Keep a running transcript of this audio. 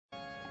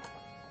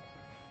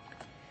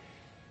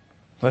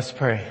Let's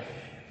pray.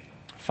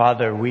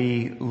 Father,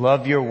 we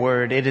love your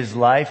word. It is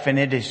life and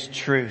it is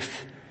truth.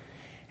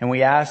 And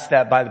we ask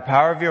that by the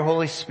power of your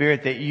Holy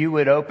Spirit that you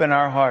would open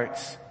our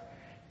hearts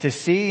to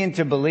see and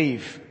to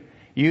believe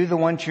you, the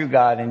one true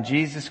God, in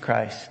Jesus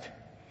Christ,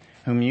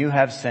 whom you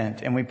have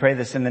sent. And we pray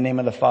this in the name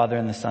of the Father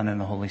and the Son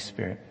and the Holy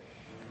Spirit.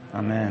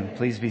 Amen.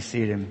 Please be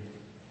seated.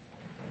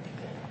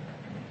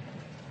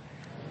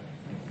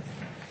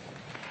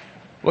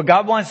 What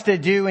God wants to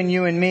do in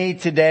you and me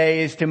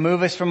today is to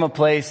move us from a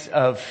place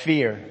of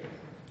fear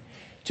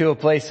to a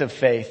place of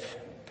faith.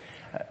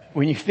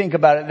 When you think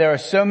about it, there are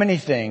so many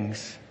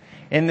things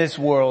in this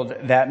world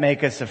that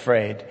make us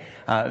afraid.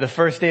 The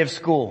first day of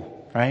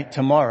school, right?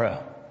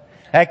 Tomorrow.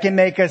 That can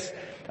make us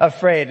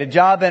afraid. A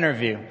job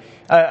interview,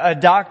 a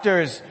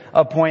doctor's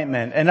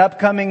appointment, an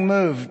upcoming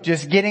move,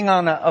 just getting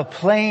on a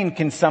plane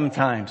can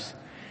sometimes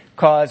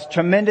cause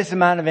tremendous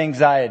amount of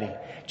anxiety.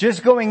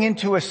 Just going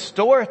into a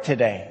store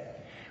today.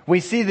 We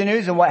see the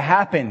news and what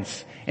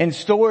happens in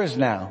stores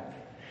now.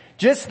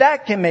 Just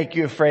that can make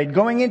you afraid.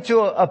 Going into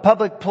a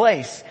public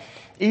place,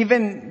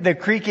 even the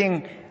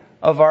creaking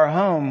of our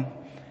home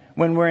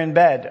when we're in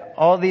bed.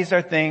 All these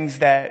are things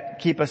that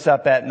keep us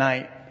up at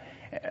night.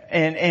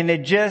 And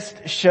it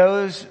just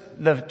shows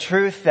the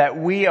truth that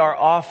we are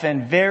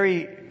often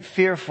very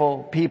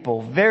fearful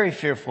people.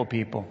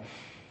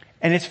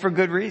 And it's for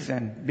good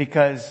reason,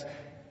 because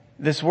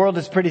this world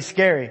is pretty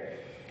scary.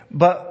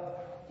 But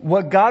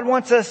what God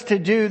wants us to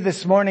do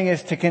this morning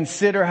is to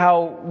consider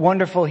how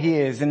wonderful He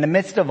is in the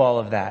midst of all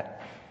of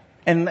that.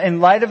 And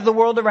in light of the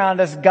world around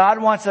us, God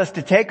wants us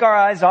to take our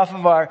eyes off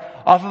of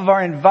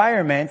our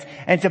environment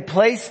and to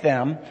place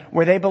them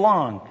where they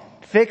belong,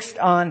 fixed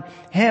on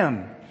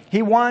Him.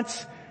 He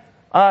wants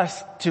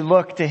us to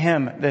look to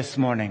Him this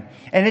morning.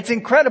 And it's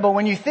incredible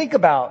when you think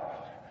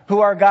about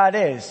who our God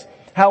is,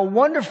 how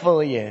wonderful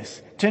He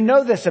is, to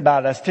know this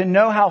about us, to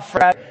know how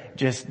fragile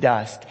just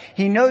dust.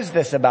 He knows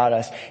this about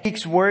us. He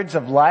speaks words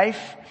of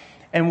life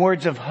and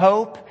words of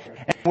hope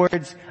and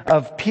words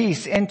of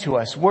peace into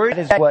us. Word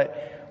is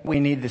what we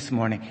need this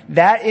morning.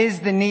 That is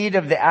the need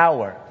of the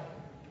hour.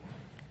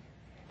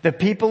 The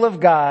people of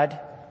God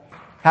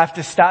have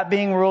to stop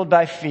being ruled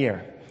by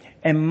fear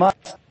and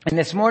must. And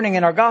this morning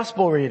in our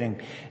gospel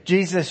reading,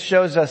 Jesus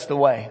shows us the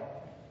way.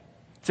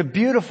 It's a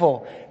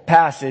beautiful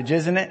passage,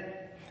 isn't it?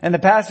 And the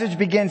passage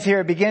begins here.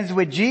 It begins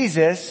with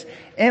Jesus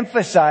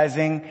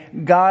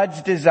emphasizing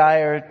God's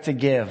desire to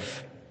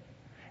give.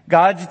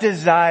 God's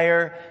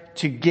desire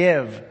to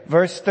give.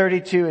 Verse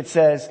 32, it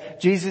says,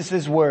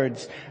 Jesus'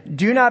 words,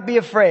 "Do not be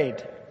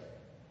afraid.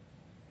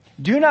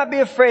 Do not be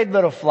afraid,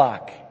 little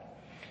flock.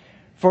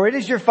 For it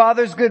is your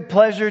Father's good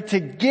pleasure to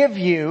give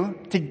you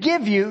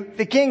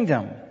the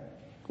kingdom."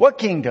 What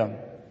kingdom?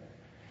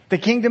 The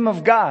kingdom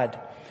of God.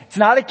 It's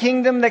not a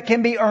kingdom that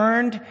can be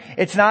earned.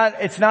 It's not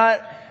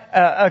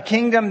a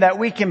kingdom that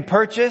we can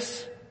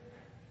purchase.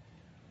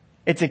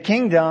 It's a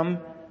kingdom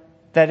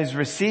that is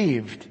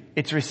received.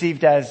 It's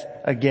received as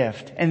a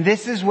gift. And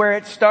this is where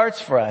it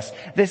starts for us.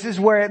 This is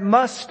where it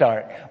must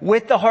start,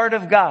 with the heart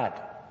of God.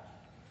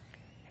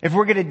 If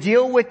we're going to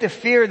deal with the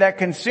fear that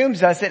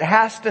consumes us, it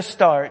has to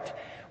start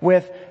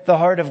with the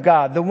heart of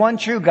God, the one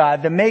true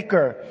God, the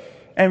maker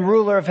and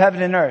ruler of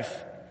heaven and earth.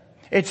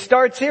 It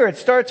starts here. It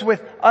starts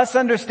with us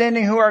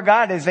understanding who our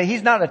God is, that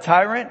He's not a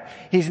tyrant.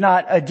 He's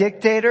not a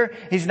dictator.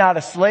 He's not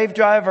a slave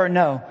driver.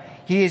 No,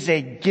 He is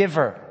a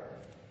giver.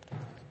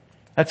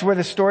 That's where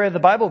the story of the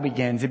Bible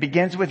begins. It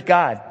begins with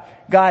God.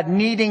 God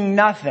needing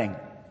nothing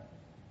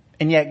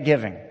and yet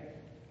giving.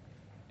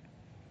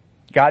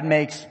 God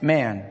makes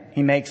man.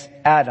 He makes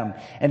Adam.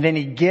 And then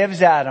He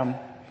gives Adam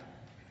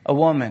a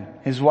woman,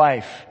 his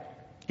wife,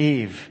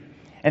 Eve.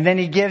 And then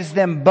He gives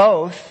them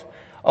both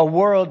a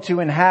world to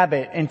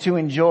inhabit and to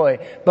enjoy.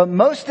 But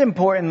most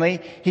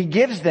importantly, He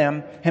gives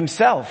them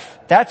Himself.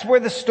 That's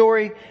where the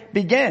story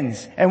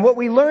begins. And what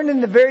we learn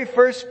in the very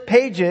first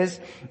pages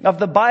of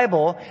the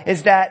Bible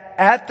is that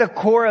at the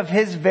core of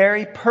His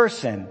very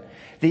person,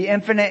 the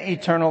infinite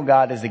eternal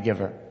God is a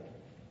giver.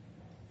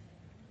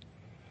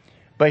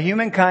 But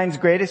humankind's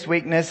greatest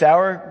weakness,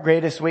 our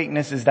greatest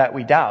weakness, is that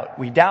we doubt.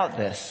 We doubt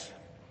this.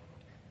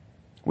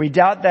 We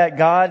doubt that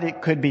God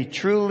could be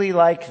truly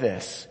like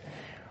this.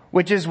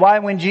 Which is why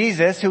when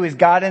Jesus, who is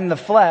God in the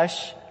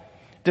flesh,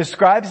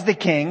 describes the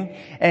king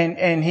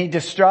and He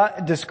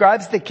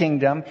describes the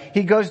kingdom,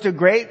 He goes to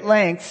great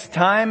lengths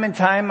time and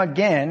time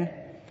again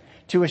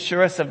to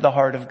assure us of the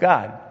heart of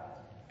God.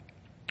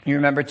 You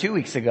remember 2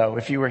 weeks ago,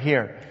 if you were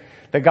here,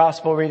 the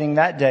gospel reading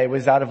that day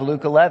was out of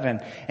Luke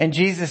 11. And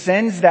Jesus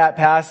ends that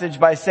passage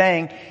by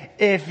saying,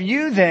 "If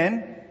you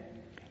then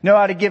know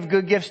how to give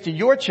good gifts to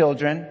your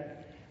children,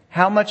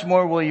 how much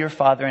more will your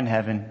Father in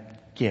heaven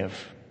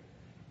give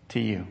to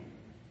you?"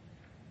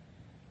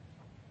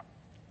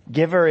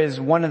 Giver is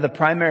one of the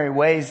primary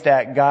ways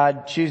that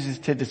God chooses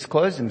to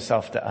disclose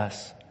Himself to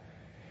us.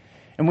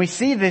 And we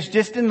see this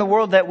just in the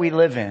world that we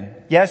live in.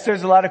 Yes,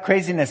 there's a lot of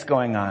craziness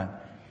going on.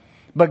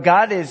 But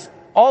God is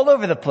all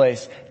over the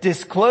place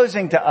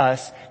disclosing to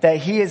us that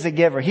He is a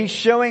giver. He's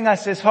showing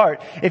us His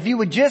heart. If you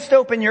would just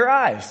open your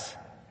eyes,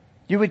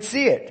 You would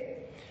see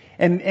it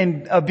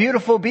in a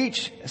beautiful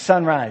beach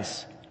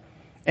sunrise,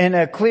 in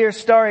a clear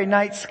starry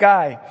night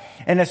sky,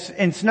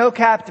 in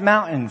snow-capped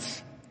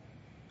mountains,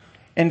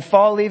 in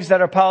fall leaves that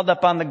are piled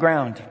up on the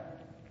ground,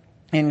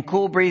 in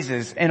cool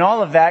breezes. In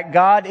all of that,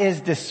 God is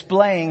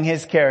displaying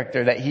His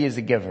character, that He is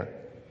a giver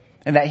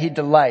and that He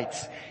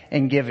delights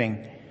in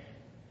giving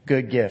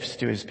good gifts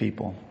to His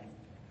people.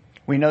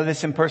 We know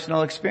this in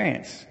personal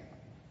experience.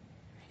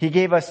 He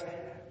gave us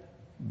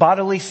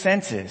bodily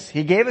senses.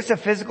 He gave us a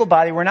physical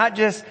body. We're not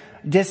just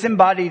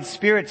disembodied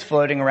spirits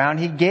floating around.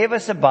 He gave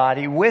us a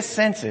body with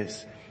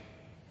senses.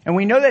 And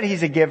we know that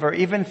He's a giver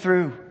even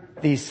through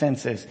these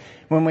senses.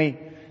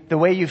 The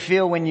way you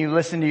feel when you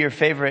listen to your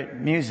favorite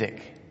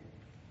music,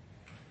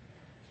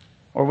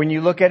 or when you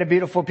look at a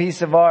beautiful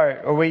piece of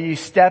art, or when you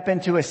step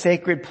into a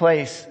sacred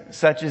place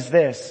such as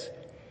this,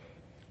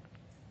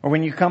 or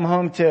when you come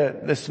home to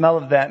the smell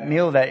of that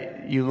meal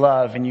that you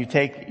love and you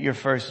take your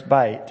first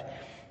bite.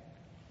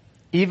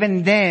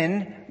 Even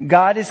then,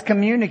 God is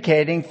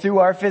communicating through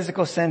our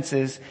physical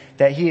senses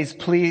that He is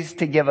pleased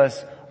to give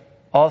us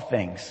all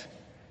things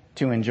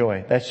to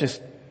enjoy. That's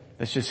just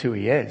who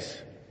He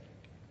is.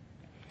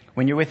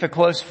 When you're with a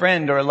close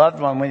friend or a loved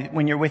one,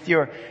 when you're with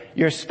your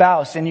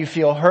spouse and you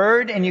feel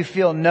heard and you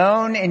feel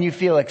known and you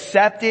feel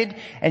accepted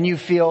and you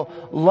feel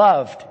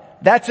loved,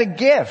 that's a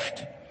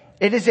gift.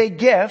 It is a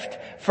gift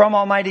from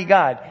Almighty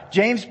God.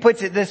 James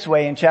puts it this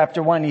way in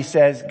chapter 1. He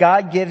says,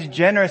 God gives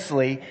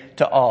generously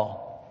to all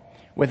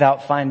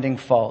without finding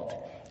fault.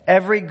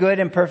 Every good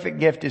and perfect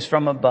gift is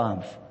from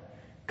above,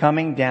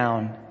 coming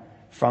down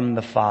from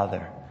the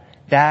Father.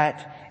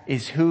 That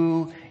is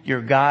who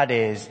your God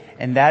is,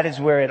 and that is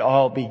where it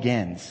all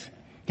begins.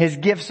 His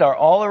gifts are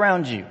all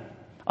around you,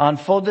 on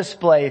full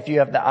display if you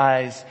have the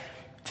eyes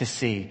to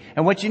see.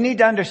 And what you need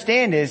to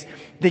understand is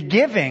the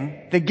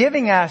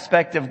giving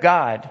aspect of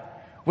God,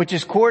 which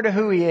is core to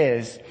who He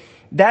is,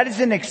 that is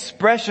an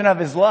expression of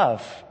His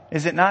love.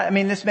 Is it not? I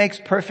mean, this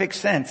makes perfect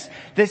sense.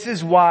 This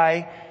is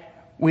why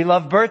we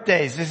love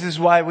birthdays. This is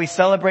why we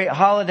celebrate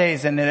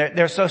holidays, and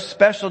they're so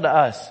special to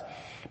us.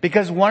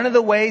 Because one of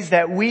the ways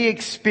that we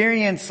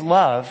experience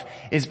love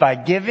is by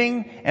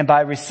giving and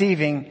by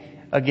receiving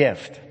a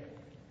gift.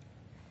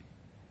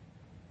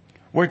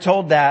 We're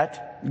told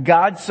that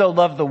God so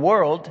loved the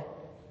world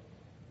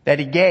that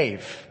He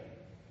gave.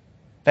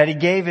 That He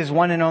gave His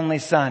one and only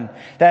Son.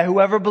 That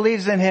whoever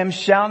believes in Him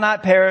shall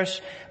not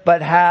perish,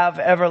 but have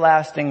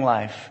everlasting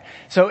life.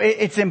 So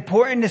it's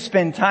important to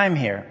spend time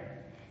here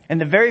in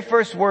the very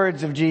first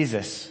words of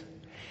Jesus,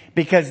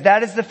 because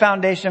that is the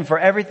foundation for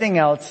everything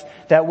else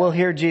that we'll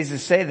hear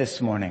Jesus say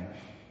this morning.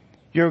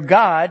 Your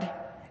God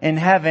in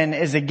heaven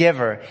is a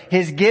giver.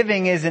 His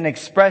giving is an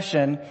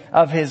expression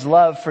of His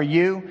love for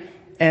you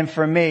and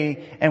for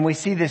me. And we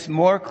see this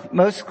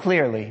most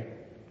clearly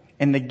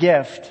in the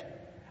gift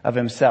of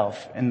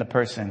Himself in the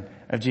person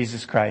of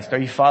Jesus Christ. Are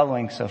you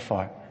following so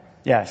far?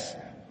 Yes.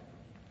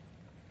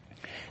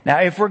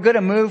 Now, if we're going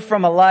to move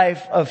from a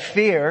life of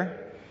fear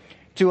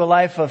to a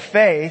life of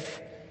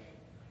faith,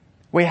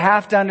 we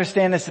have to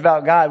understand this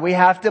about God. We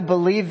have to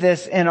believe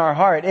this in our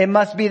heart. It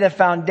must be the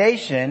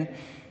foundation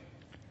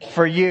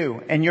for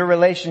you and your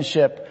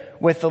relationship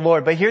with the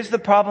Lord. But here's the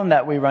problem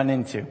that we run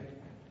into.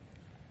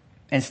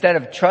 Instead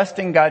of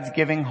trusting God's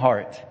giving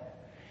heart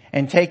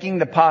and taking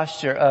the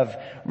posture of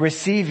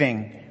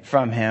receiving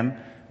from Him,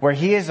 where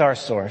He is our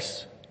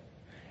source,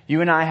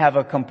 you and I have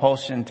a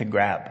compulsion to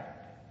grab.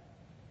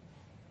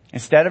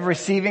 Instead of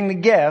receiving the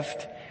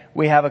gift,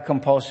 we have a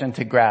compulsion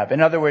to grab.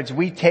 In other words,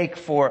 we take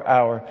for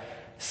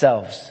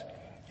ourselves.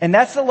 And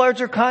that's the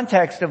larger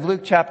context of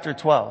Luke chapter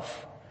 12,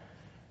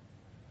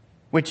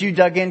 which you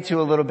dug into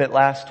a little bit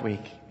last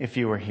week if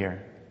you were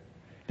here.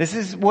 This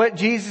is what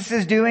Jesus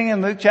is doing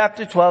in Luke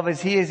chapter 12,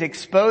 is He is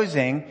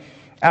exposing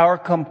our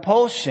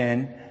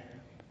compulsion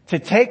to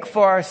take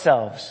for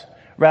ourselves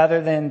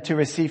rather than to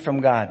receive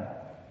from God.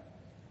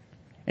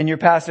 In your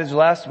passage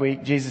last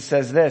week, Jesus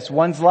says this: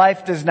 one's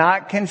life does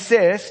not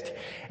consist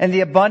in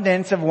the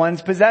abundance of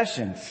one's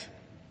possessions.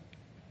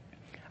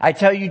 I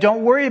tell you,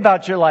 don't worry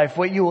about your life,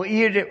 what you will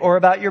eat, or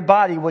about your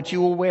body, what you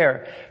will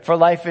wear. For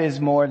life is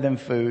more than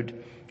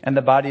food, and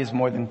the body is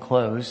more than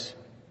clothes.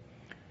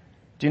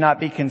 Do not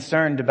be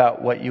concerned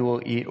about what you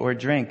will eat or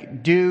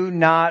drink. Do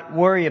not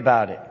worry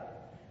about it,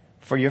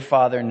 for your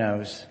Father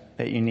knows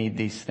that you need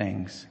these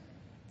things.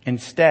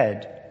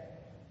 Instead,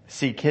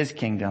 seek His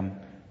kingdom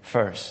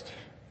first.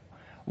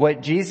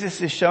 What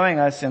Jesus is showing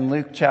us in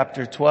Luke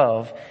chapter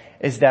 12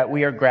 is that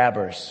we are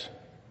grabbers.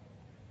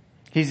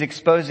 He's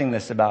exposing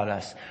this about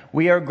us.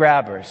 We are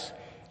grabbers.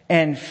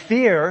 And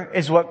fear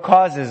is what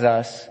causes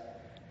us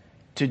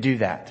to do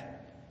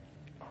that.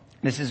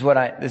 This is what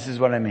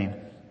I mean.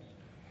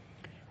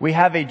 We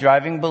have a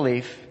driving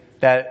belief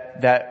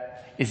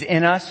that is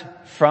in us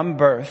from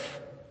birth,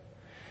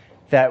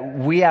 that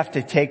we have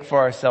to take for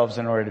ourselves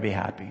in order to be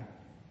happy.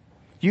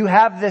 You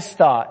have this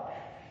thought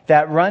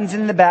that runs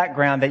in the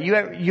background that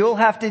you'll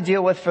have to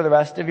deal with for the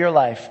rest of your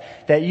life,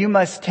 that you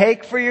must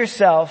take for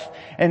yourself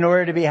in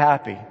order to be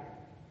happy.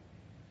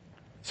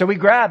 So we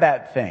grab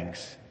at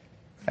things.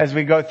 as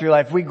we go through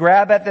life. We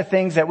grab at the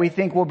things that we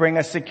think will bring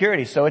us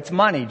security. So it's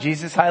money.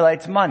 Jesus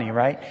highlights money,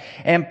 right?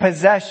 And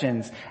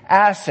possessions,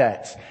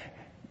 assets.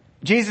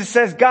 Jesus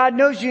says God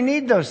knows you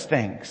need those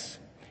things.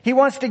 He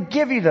wants to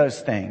give you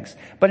those things.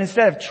 But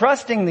instead of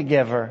trusting the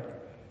giver,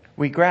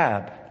 we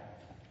grab.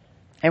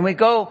 And we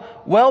go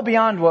well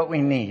beyond what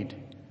we need.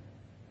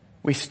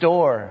 We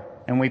store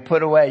and we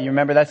put away. You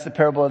remember that's the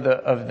parable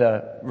of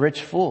the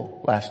rich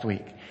fool last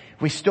week.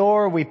 We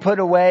store, we put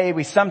away,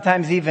 we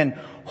sometimes even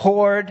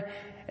hoard.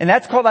 And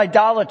that's called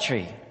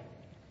idolatry.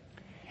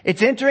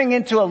 It's entering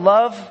into a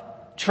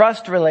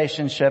love-trust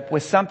relationship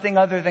with something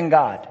other than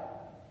God.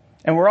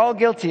 And we're all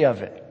guilty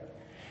of it.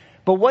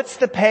 But what's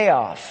the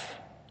payoff?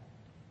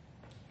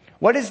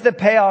 What is the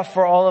payoff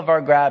for all of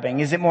our grabbing?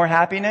 Is it more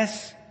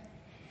happiness?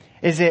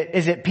 Is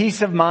it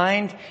peace of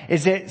mind?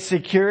 Is it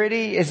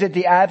security? Is it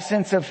the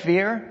absence of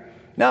fear?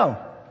 No.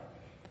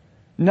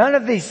 None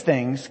of these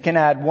things can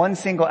add one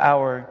single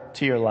hour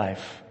to your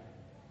life.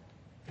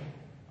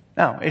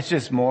 No, it's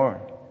just more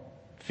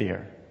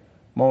fear,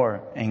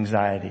 more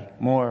anxiety,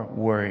 more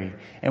worry.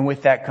 And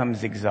with that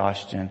comes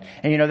exhaustion.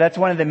 And that's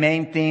one of the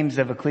main themes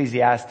of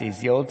Ecclesiastes,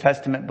 the Old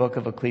Testament book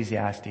of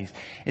Ecclesiastes,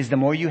 is the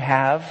more you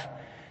have,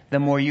 the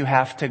more you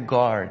have to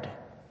guard.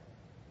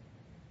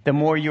 The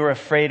more you're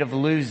afraid of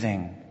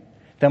losing,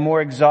 the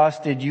more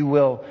exhausted you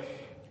will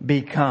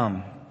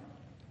become.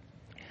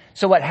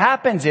 So what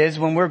happens is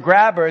when we're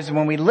grabbers,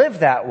 when we live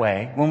that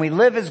way, when we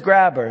live as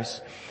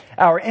grabbers,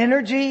 our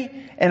energy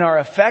and our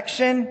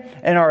affection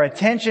and our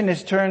attention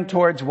is turned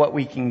towards what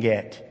we can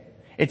get.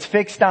 It's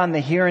fixed on the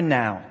here and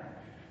now.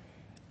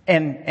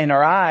 And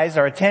our eyes,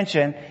 our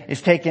attention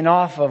is taken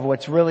off of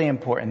what's really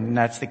important, and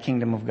that's the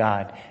kingdom of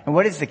God. And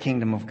what is the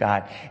kingdom of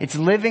God? It's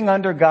living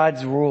under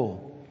God's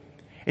rule.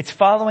 It's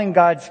following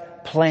God's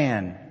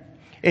plan.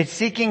 It's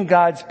seeking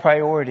God's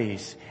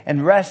priorities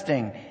and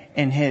resting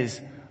in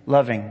His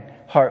loving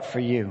heart for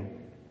you.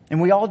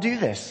 And we all do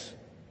this.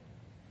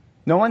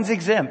 No one's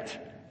exempt.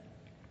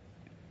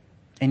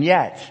 And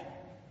yet,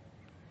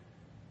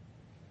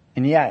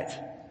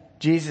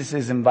 Jesus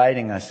is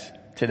inviting us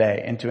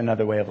today into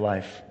another way of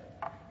life,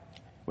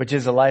 which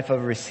is a life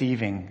of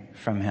receiving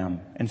from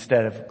Him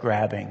instead of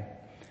grabbing.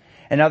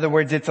 In other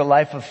words, it's a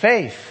life of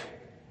faith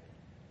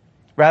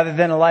rather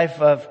than a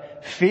life of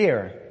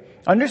fear.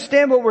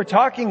 Understand what we're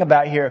talking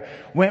about here.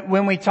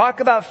 When we talk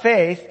about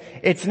faith,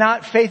 it's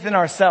not faith in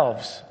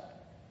ourselves.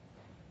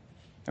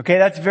 Okay,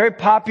 that's very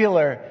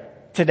popular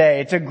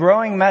today. It's a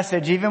growing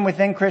message even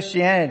within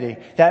Christianity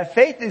that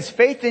faith is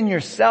faith in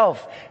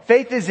yourself.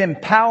 Faith is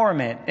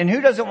empowerment. And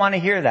who doesn't want to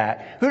hear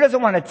that? Who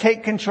doesn't want to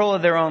take control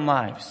of their own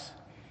lives?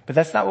 But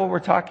that's not what we're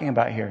talking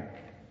about here.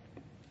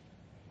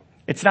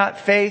 It's not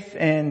faith,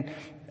 and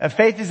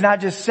faith is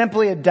not just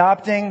simply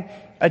adopting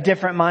a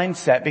different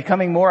mindset,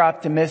 becoming more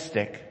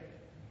optimistic,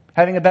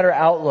 having a better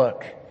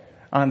outlook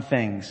on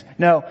things.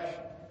 No,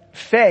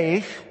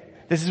 faith,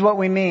 this is what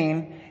we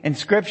mean in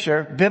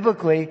Scripture.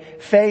 Biblically,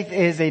 faith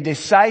is a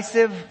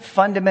decisive,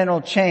 fundamental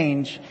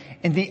change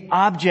in the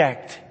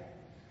object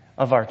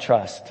of our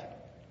trust.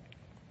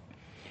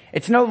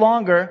 It's no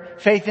longer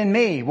faith in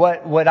me,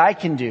 what I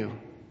can do.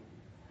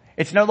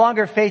 It's no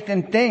longer faith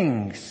in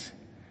things,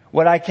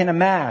 what I can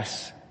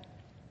amass,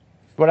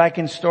 what I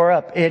can store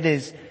up. It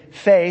is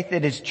faith,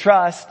 it is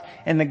trust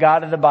in the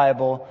God of the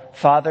Bible,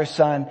 Father,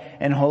 Son,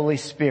 and Holy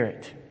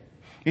Spirit.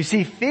 You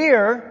see,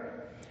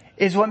 fear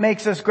is what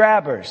makes us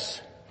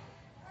grabbers.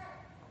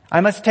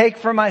 I must take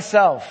for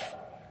myself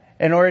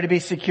in order to be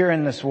secure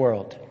in this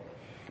world.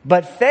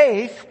 But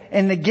faith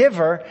in the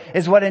giver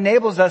is what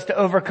enables us to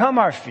overcome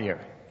our fear.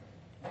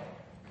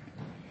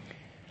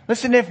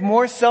 Listen, if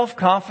more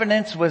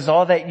self-confidence was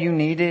all that you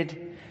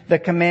needed, the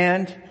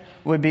command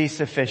would be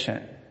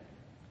sufficient.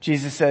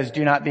 Jesus says,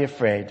 do not be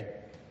afraid.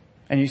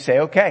 And you say,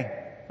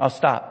 okay, I'll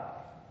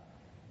stop.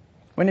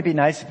 Wouldn't it be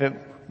nice if it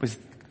was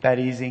that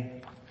easy?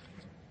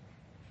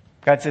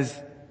 God says,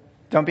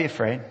 don't be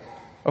afraid.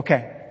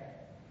 Okay.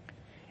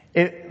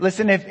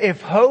 Listen,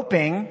 if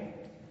hoping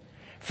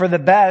for the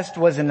best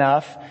was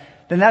enough,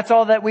 then that's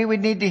all that we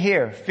would need to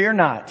hear. Fear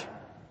not.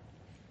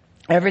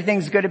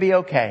 Everything's going to be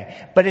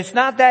okay. But it's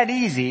not that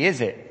easy,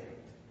 is it?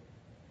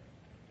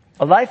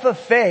 A life of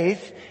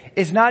faith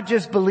is not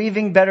just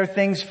believing better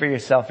things for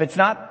yourself. It's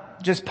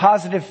not just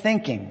positive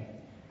thinking.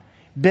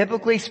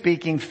 Biblically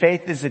speaking,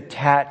 faith is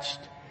attached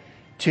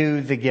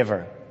to the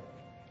giver.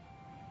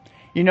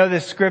 You know,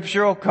 the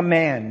scriptural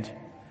command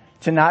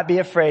to not be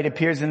afraid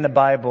appears in the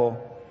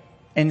Bible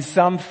in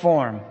some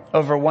form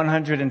over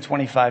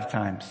 125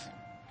 times.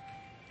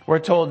 We're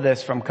told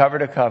this from cover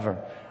to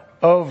cover,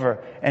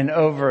 over and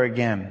over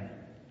again.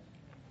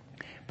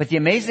 But the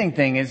amazing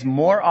thing is,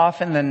 more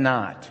often than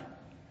not,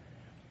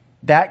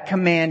 that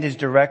command is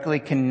directly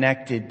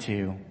connected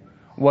to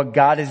what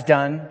God has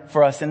done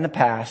for us in the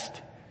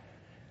past,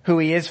 who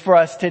He is for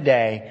us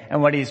today,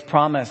 and what He's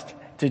promised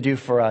to do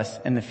for us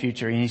in the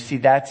future. And you see,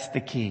 that's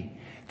the key.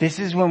 This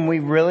is when we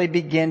really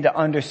begin to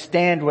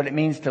understand what it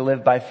means to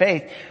live by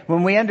faith.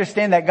 When we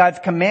understand that God's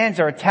commands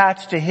are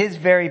attached to His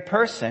very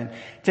person,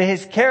 to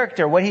His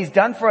character, what He's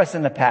done for us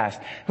in the past,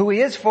 who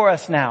He is for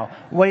us now,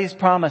 what He's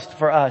promised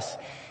for us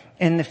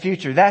in the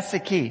future. That's the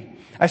key.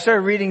 I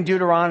started reading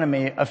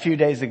Deuteronomy a few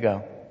days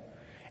ago.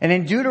 And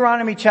in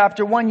Deuteronomy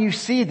chapter 1, you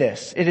see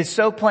this. It is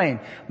so plain.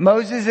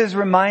 Moses is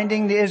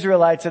reminding the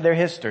Israelites of their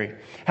history,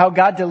 how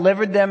God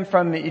delivered them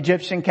from the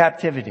Egyptian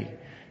captivity.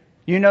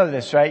 You know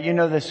this, right? You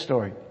know this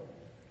story.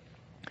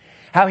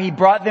 How He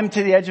brought them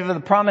to the edge of the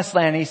promised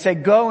land. He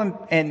said, go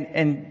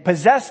and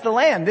possess the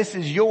land. This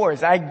is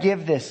yours. I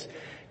give this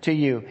to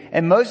you.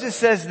 And Moses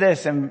says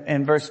this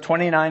in verse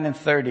 29 and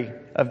 30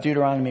 of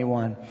Deuteronomy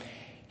 1.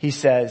 He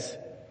says,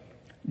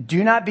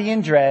 do not be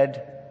in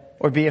dread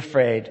or be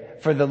afraid,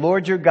 for the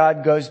Lord your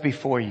God goes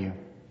before you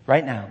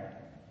right now.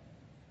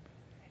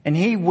 And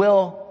He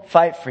will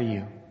fight for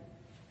you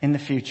in the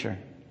future,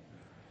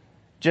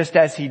 just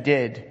as He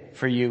did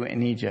for you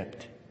in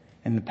Egypt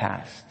in the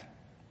past.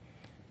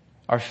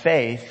 Our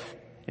faith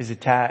is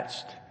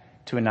attached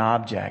to an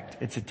object.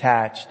 It's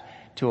attached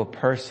to a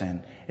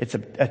person. It's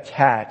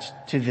attached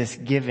to this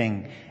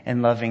giving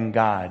and loving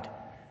God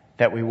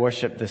that we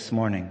worship this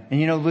morning. And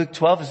you know, Luke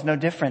 12 is no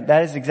different.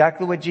 That is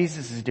exactly what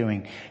Jesus is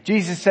doing.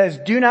 Jesus says,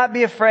 do not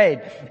be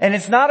afraid. And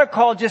it's not a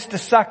call just to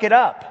suck it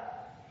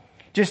up,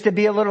 just to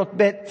be a little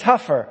bit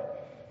tougher.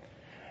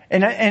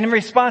 And in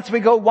response,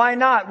 we go, why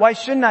not? Why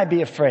shouldn't I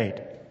be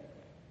afraid?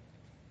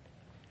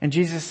 And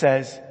Jesus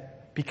says,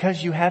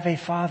 because you have a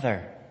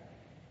Father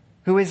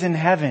who is in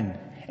heaven,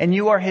 and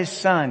you are His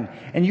son,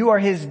 and you are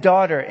His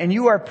daughter, and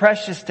you are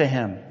precious to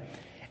Him.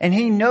 And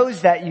He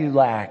knows that you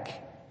lack.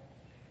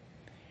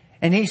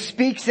 And He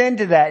speaks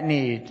into that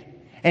need.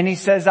 And He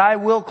says, I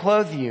will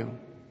clothe you.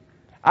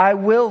 I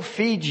will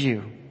feed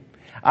you.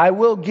 I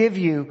will give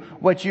you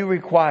what you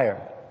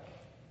require.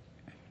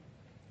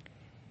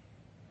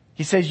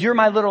 He says, you're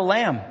my little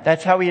lamb.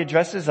 That's how He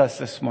addresses us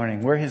this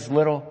morning. We're His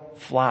little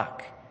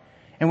flock.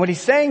 And what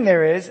He's saying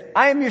there is,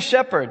 I am your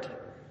shepherd.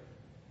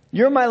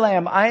 You're my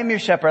lamb. I am your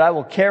shepherd. I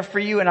will care for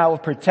you and I will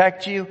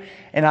protect you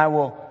and I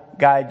will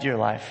guide your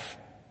life.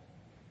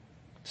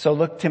 So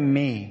look to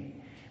me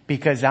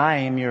because I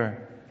am your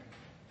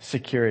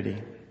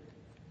security.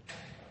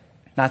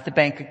 Not the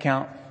bank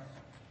account.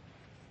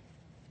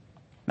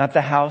 Not the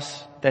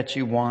house that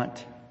you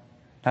want.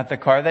 Not the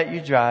car that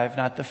you drive.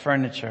 Not the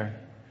furniture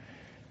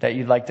that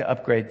you'd like to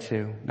upgrade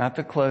to. Not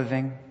the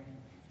clothing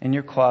in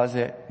your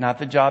closet. Not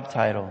the job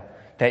title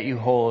that you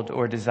hold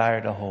or desire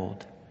to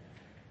hold.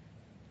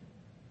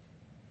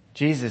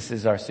 Jesus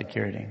is our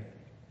security.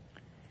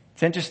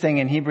 It's interesting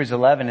in Hebrews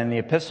 11 in the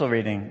epistle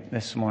reading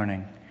this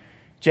morning,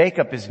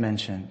 Jacob is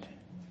mentioned.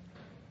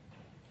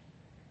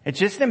 It's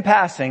just in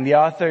passing. The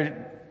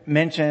author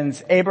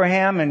mentions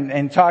Abraham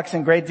and talks a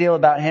great deal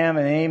about him,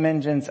 and then he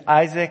mentions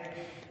Isaac,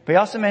 but he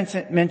also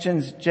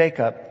mentions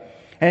Jacob.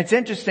 And it's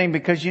interesting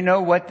because you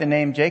know what the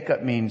name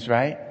Jacob means,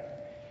 right?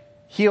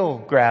 Heel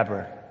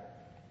grabber.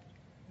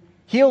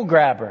 Heel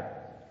grabber.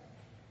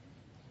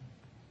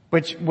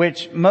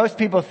 Which most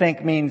people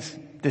think means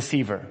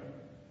deceiver.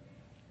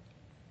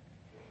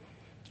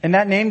 And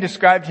that name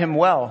described him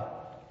well.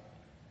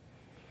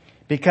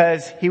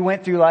 Because he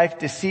went through life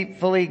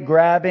deceitfully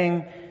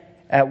grabbing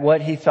at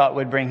what he thought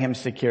would bring him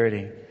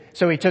security.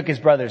 So he took his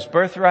brother's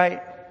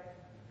birthright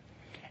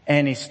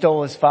and he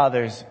stole his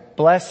father's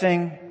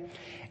blessing.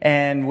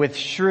 And with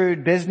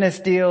shrewd business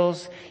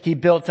deals, he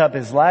built up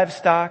his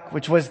livestock,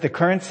 which was the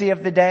currency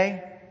of the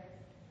day.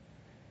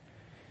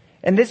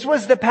 And this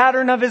was the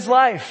pattern of his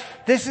life.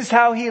 This is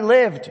how he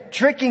lived,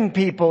 tricking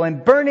people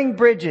and burning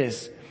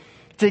bridges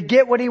to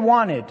get what he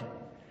wanted.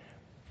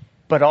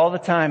 But all the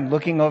time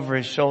looking over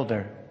his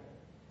shoulder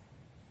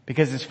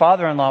because his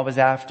father-in-law was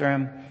after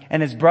him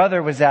and his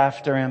brother was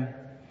after him.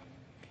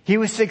 He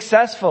was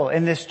successful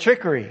in this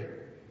trickery.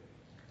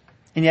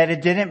 And yet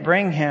it didn't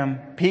bring him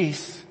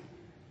peace,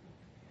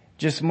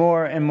 just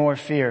more and more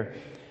fear.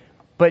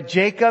 But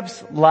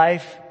Jacob's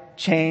life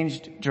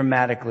changed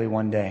dramatically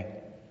one day.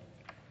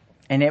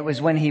 And it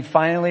was when he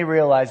finally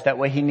realized that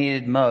what he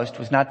needed most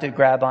was not to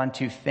grab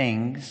onto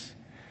things,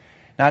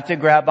 not to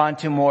grab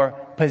onto more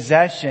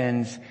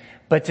possessions,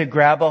 but to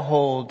grab a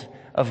hold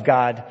of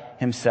God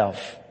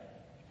Himself.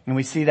 And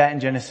we see that in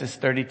Genesis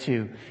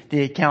 32,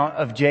 the account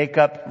of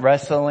Jacob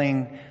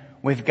wrestling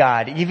with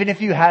God. Even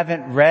if you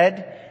haven't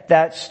read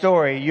that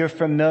story, you're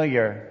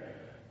familiar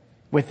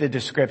with the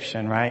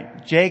description,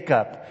 right?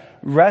 Jacob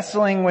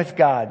wrestling with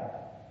God.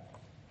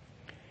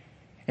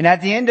 And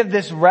at the end of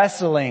this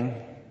wrestling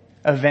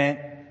event,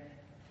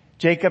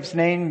 Jacob's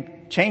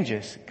name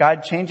changes.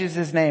 God changes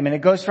his name and it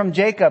goes from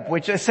Jacob,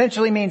 which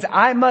essentially means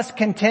I must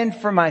contend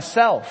for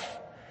myself.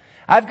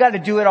 I've got to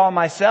do it all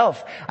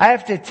myself. I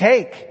have to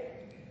take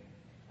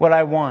what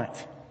I want.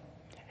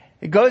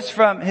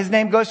 His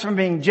name goes from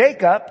being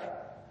Jacob,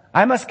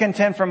 I must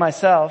contend for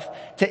myself,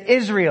 to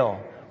Israel,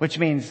 which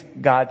means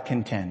God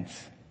contends.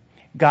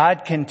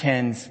 God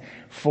contends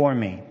for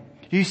me.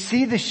 You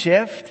see the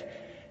shift?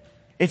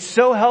 It's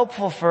so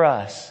helpful for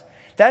us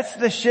That's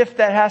the shift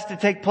that has to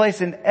take place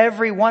in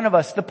every one of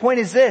us. The point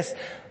is this: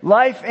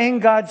 life in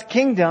God's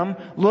kingdom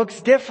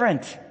looks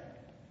different.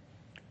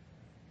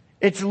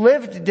 It's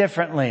lived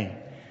differently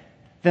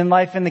than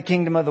life in the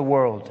kingdom of the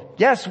world.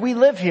 Yes, we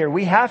live here.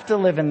 We have to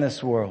live in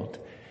this world.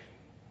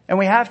 And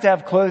we have to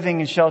have clothing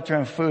and shelter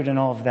and food and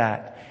all of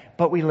that.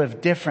 But we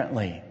live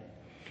differently.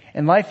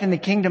 And life in the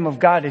kingdom of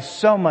God is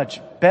so much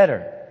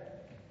better.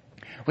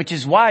 Which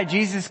is why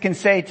Jesus can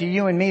say to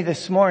you and me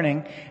this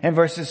morning in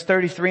verses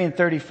 33 and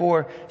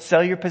 34,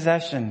 sell your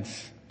possessions.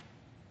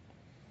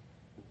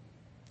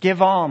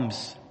 Give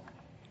alms.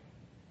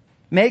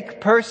 Make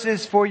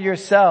purses for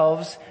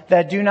yourselves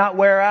that do not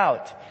wear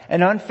out,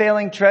 an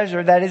unfailing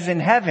treasure that is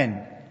in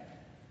heaven,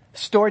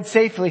 stored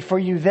safely for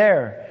you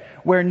there,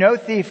 where no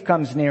thief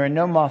comes near and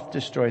no moth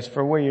destroys.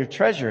 For where your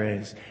treasure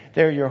is,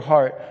 there your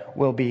heart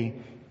will be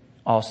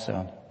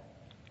also.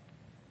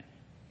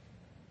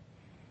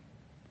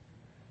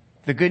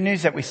 The good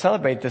news that we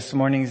celebrate this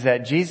morning is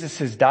that Jesus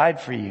has died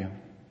for you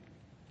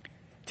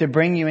to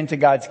bring you into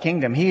God's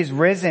kingdom. He is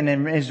risen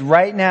and is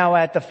right now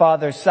at the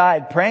Father's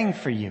side praying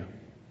for you,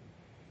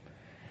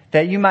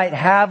 that you might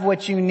have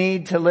what you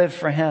need to live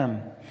for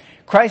Him.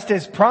 Christ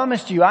has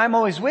promised you, I'm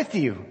always with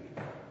you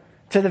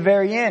to the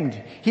very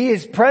end. He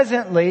is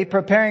presently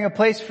preparing a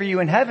place for you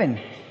in heaven.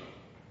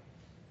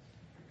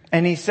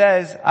 And He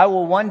says, I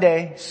will one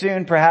day,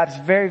 soon, perhaps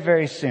very,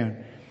 very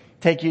soon,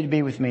 take you to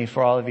be with me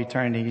for all of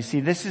eternity. You see,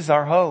 this is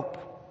our hope.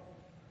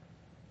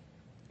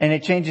 And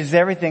it changes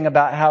everything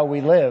about how we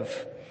live.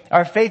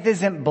 Our faith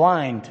isn't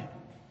blind.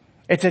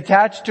 It's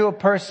attached to a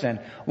person,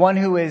 one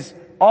who is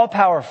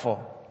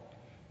all-powerful,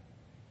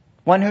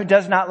 one who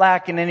does not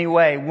lack in any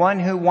way, one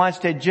who wants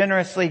to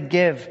generously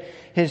give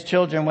His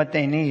children what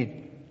they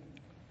need,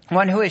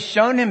 one who has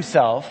shown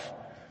Himself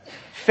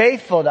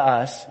faithful to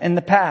us in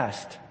the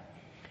past,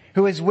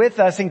 who is with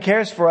us and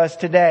cares for us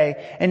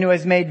today, and who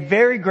has made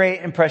very great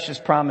and precious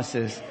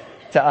promises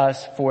to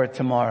us for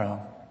tomorrow.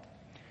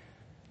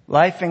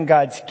 Life in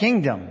God's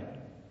kingdom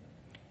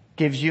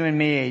gives you and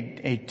me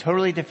a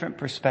totally different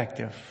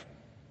perspective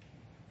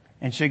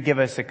and should give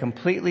us a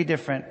completely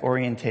different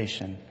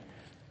orientation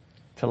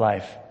to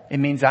life. It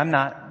means I'm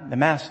not the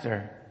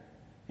master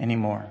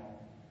anymore.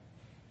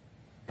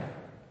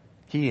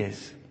 He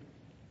is.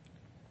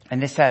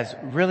 And this has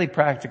really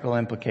practical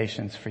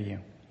implications for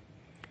you.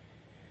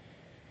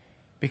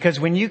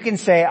 Because when you can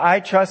say, I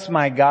trust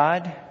my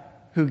God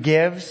who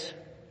gives,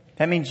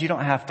 that means you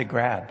don't have to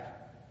grab.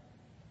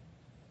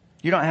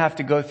 You don't have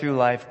to go through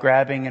life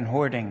grabbing and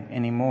hoarding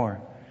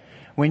anymore.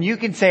 When you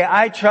can say,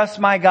 I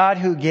trust my God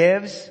who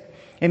gives,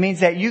 it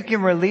means that you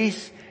can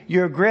release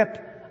your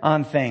grip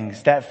on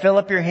things that fill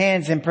up your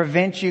hands and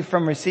prevent you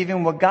from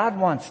receiving what God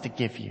wants to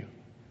give you.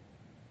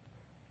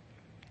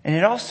 And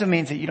it also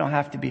means that you don't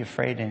have to be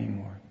afraid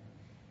anymore.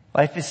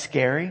 Life is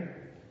scary,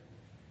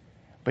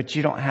 but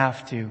you don't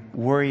have to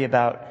worry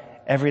about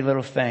every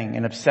little thing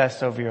and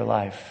obsess over your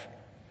life.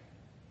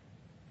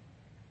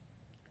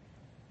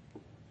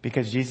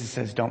 Because Jesus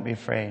says, don't be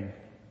afraid.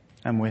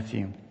 I'm with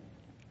you.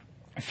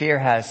 Fear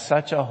has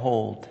such a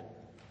hold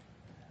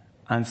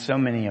on so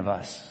many of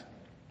us.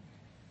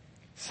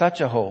 Such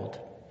a hold.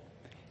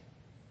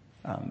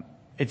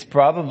 It's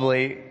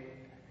probably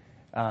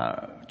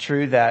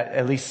true that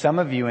at least some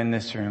of you in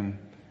this room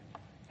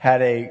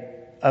had a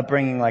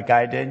upbringing like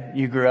I did.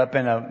 You grew up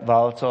in a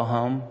volatile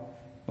home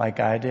like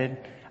I did.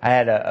 I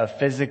had a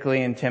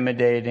physically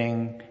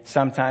intimidating,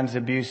 sometimes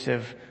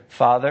abusive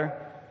father.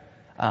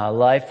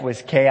 Life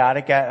was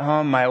chaotic at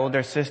home. My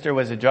older sister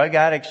was a drug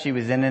addict. She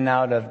was in and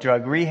out of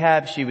drug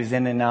rehab. She was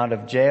in and out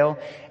of jail.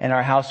 And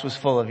our house was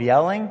full of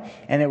yelling.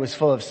 And it was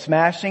full of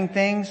smashing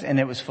things. And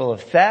it was full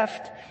of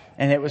theft.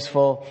 And it was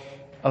full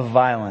of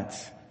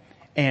violence.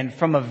 And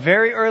from a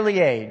very early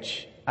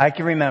age, I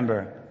can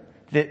remember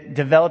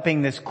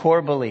developing this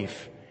core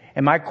belief.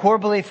 And my core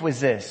belief was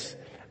this: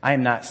 I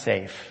am not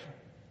safe.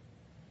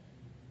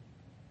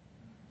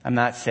 I'm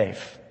not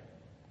safe.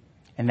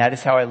 And that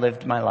is how I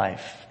lived my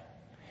life.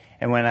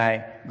 And when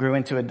I grew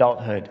into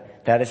adulthood,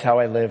 that is how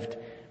I lived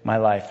my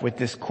life, with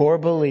this core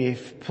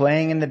belief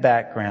playing in the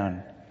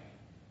background,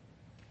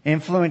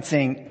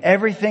 influencing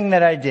everything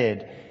that I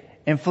did,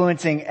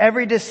 influencing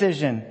every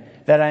decision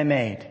that I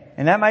made.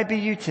 And that might be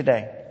you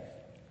today.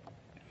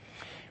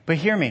 But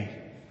hear me,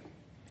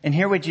 and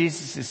hear what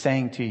Jesus is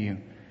saying to you.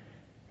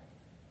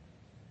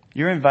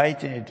 You're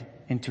invited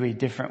into a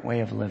different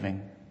way of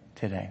living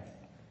today.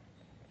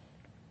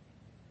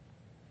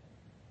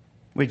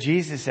 With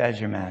Jesus as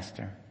your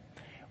master,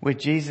 with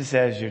Jesus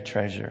as your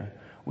treasure,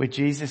 with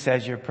Jesus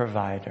as your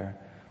provider,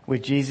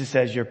 with Jesus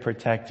as your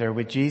protector,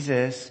 with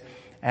Jesus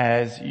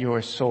as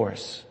your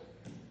source.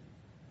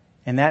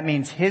 And that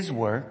means His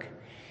work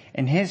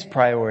and His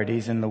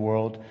priorities in the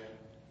world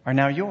are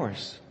now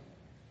yours.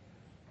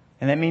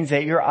 And that means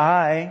that your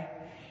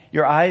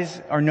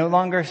eyes are no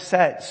longer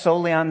set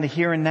solely on the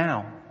here and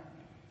now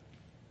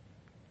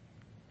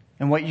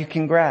and what you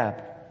can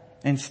grab.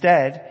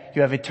 Instead,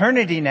 you have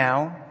eternity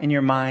now in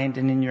your mind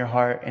and in your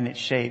heart, and it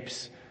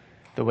shapes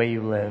the way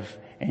you live.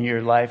 And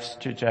your life's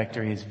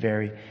trajectory is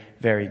very,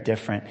 very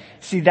different.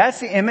 See, that's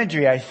the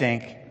imagery, I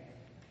think,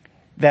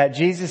 that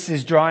Jesus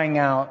is drawing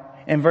out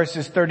in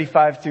verses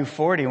 35 through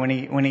 40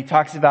 when he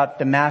talks about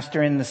the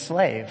master and the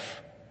slave.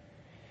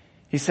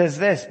 He says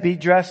this, be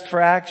dressed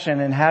for action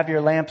and have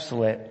your lamps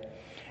lit.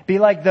 Be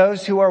like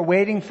those who are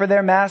waiting for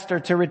their master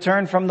to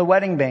return from the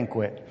wedding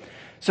banquet,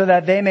 so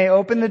that they may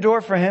open the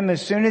door for him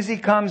as soon as he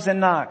comes and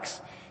knocks.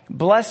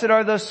 Blessed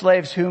are those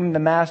slaves whom the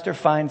master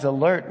finds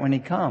alert when he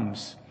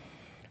comes.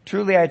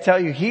 Truly I tell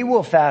you, he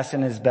will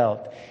fasten his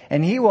belt,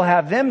 and he will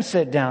have them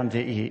sit down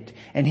to eat,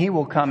 and he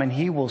will come and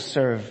he will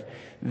serve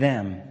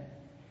them.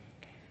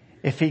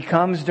 If he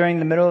comes during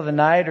the middle of the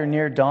night or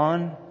near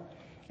dawn,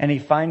 and he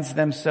finds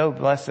them so,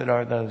 blessed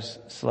are those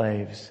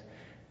slaves.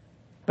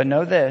 But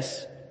know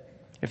this,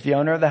 if the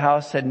owner of the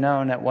house had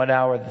known at what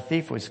hour the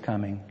thief was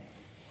coming,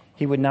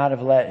 he would not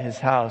have let his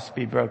house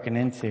be broken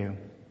into.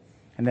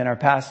 And then our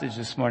passage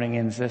this morning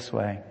ends this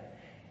way.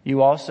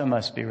 You also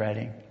must be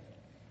ready,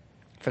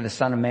 for the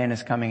Son of Man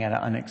is coming at an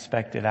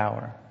unexpected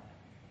hour.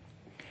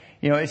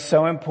 You know, it's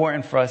so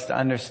important for us to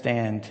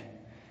understand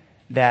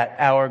that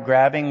our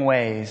grabbing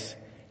ways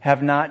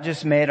have not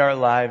just made our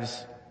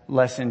lives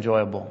less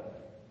enjoyable,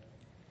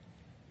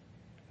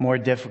 more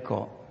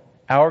difficult.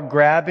 Our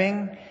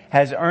grabbing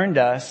has earned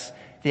us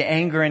the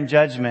anger and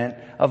judgment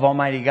of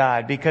Almighty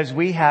God because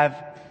we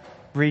have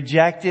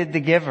rejected the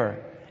giver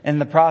in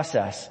the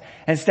process.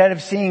 Instead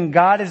of seeing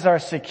God as our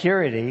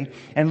security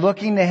and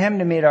looking to Him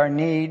to meet our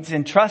needs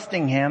and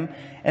trusting Him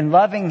and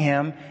loving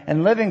Him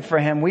and living for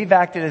Him, we've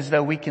acted as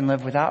though we can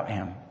live without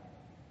Him.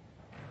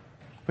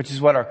 Which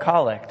is what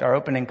our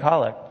opening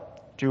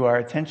collect, drew our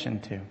attention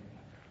to.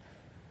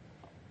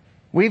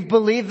 We've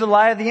believed the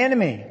lie of the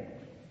enemy,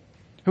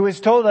 who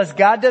has told us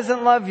God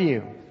doesn't love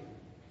you.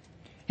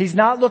 He's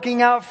not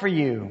looking out for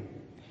you.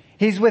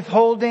 He's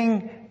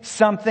withholding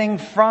something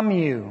from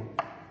you.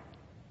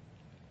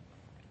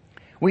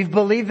 We've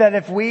believed that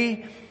if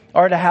we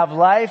are to have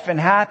life and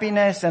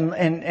happiness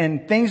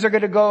and things are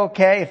going to go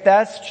okay, if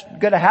that's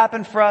going to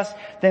happen for us,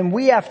 then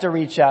we have to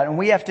reach out and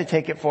we have to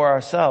take it for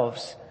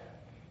ourselves.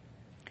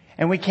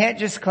 And we can't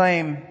just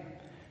claim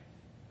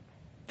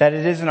that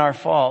it isn't our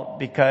fault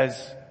because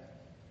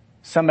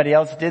somebody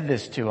else did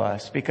this to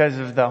us, because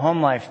of the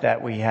home life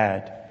that we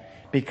had,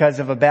 because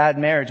of a bad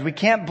marriage. We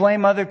can't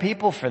blame other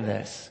people for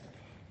this.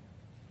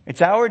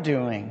 It's our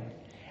doing.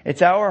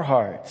 It's our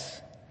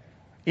hearts.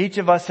 Each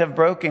of us have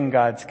broken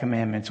God's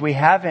commandments. We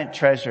haven't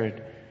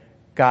treasured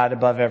God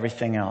above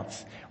everything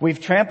else. We've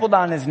trampled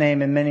on His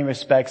name in many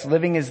respects,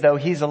 living as though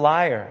He's a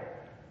liar.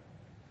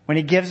 When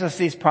He gives us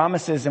these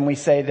promises and we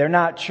say, they're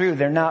not true,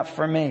 they're not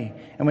for me,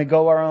 and we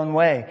go our own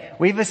way,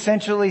 we've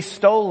essentially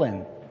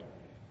stolen,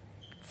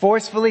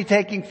 forcefully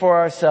taking for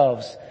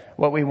ourselves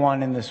what we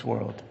want in this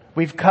world.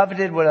 We've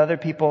coveted what other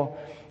people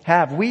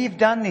have. We've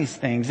done these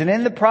things, and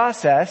in the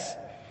process,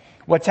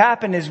 what's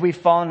happened is we've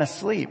fallen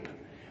asleep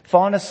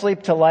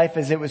to life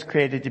as it was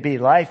created to be,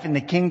 life in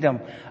the kingdom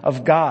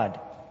of God.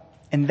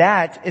 And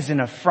that is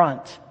an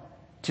affront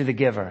to the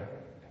giver,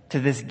 to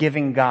this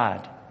giving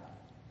God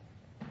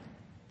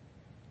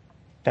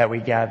that we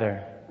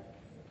gather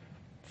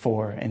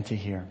for and to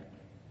hear.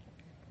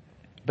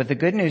 But the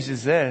good news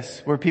is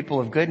this, we're people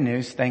of good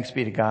news, thanks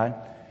be to God.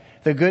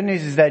 The good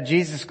news is that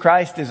Jesus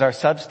Christ is our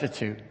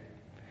substitute.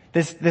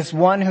 This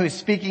one who is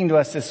speaking to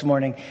us this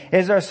morning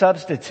is our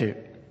substitute.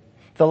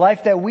 The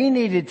life that we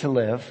needed to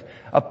live,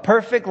 a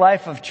perfect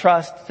life of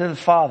trust to the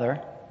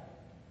Father,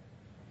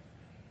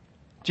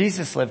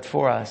 Jesus lived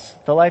for us.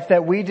 The life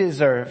that we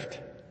deserved,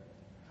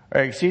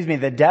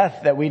 the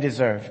death that we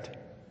deserved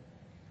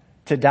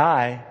to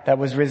die, that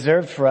was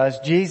reserved for us,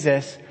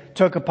 Jesus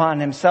took upon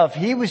Himself.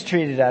 He was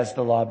treated as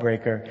the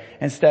lawbreaker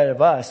instead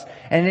of us.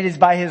 And it is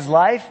by His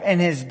life and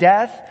His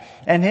death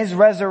and His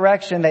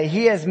resurrection that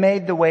He has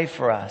made the way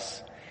for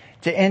us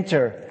to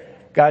enter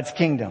God's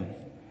kingdom.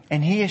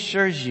 And He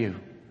assures you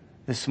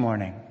this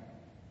morning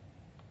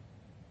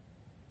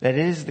that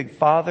it is the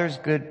Father's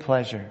good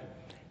pleasure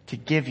to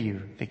give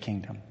you the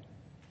kingdom.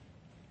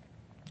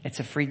 It's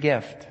a free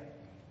gift.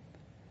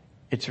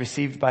 It's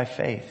received by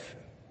faith.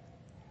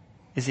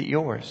 Is it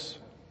yours?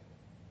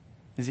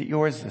 Is it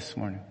yours this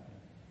morning?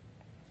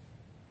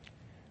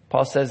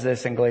 Paul says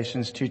this in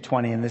Galatians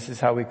 2:20, and this is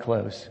how we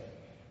close.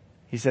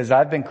 He says,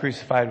 I've been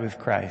crucified with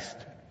Christ,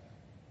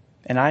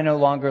 and I no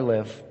longer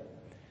live,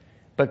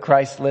 but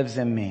Christ lives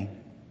in me.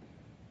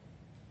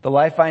 The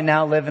life I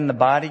now live in the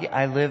body,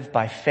 I live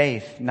by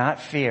faith,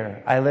 not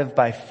fear. I live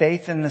by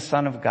faith in the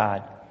Son of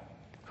God,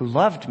 who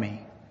loved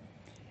me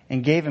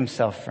and gave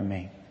Himself for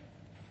me.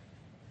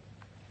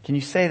 Can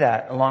you say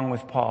that along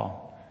with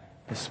Paul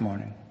this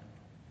morning?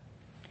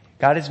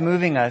 God is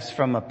moving us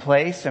from a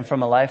place and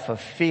from a life of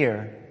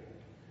fear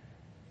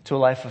to a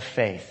life of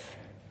faith,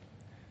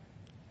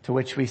 to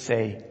which we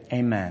say,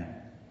 Amen.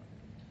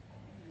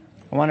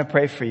 I want to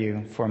pray for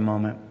you for a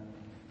moment.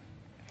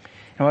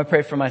 I want to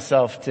pray for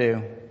myself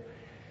too.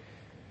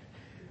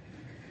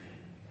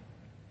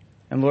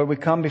 And Lord, we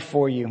come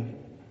before you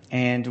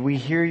and we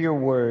hear your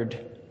word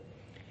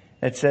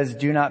that says,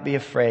 do not be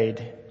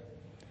afraid.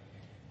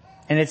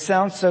 And it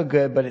sounds so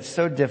good, but it's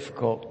so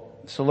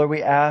difficult. So Lord,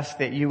 we ask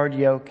that you won't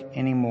yoke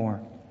anymore.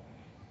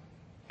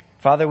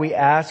 Father, we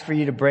ask for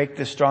you to break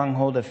the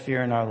stronghold of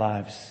fear in our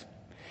lives.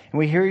 And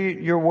we hear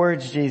your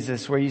words,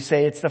 Jesus, where you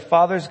say it's the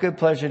Father's good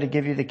pleasure to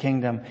give you the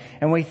kingdom.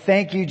 And we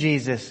thank you,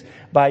 Jesus,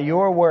 by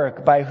your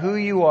work, by who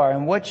you are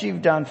and what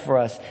you've done for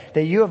us,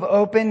 that you have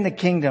opened the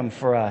kingdom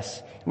for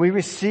us. We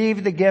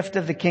receive the gift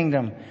of the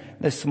kingdom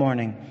this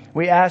morning.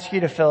 We ask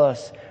you to fill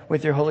us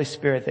with your Holy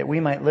Spirit that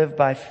we might live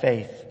by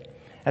faith.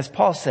 As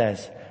Paul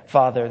says,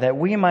 Father, that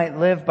we might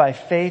live by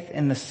faith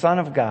in the Son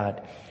of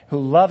God who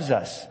loves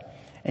us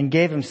and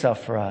gave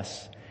himself for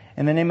us.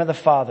 In the name of the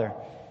Father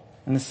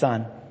and the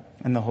Son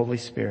and the Holy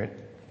Spirit.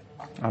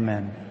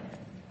 Amen.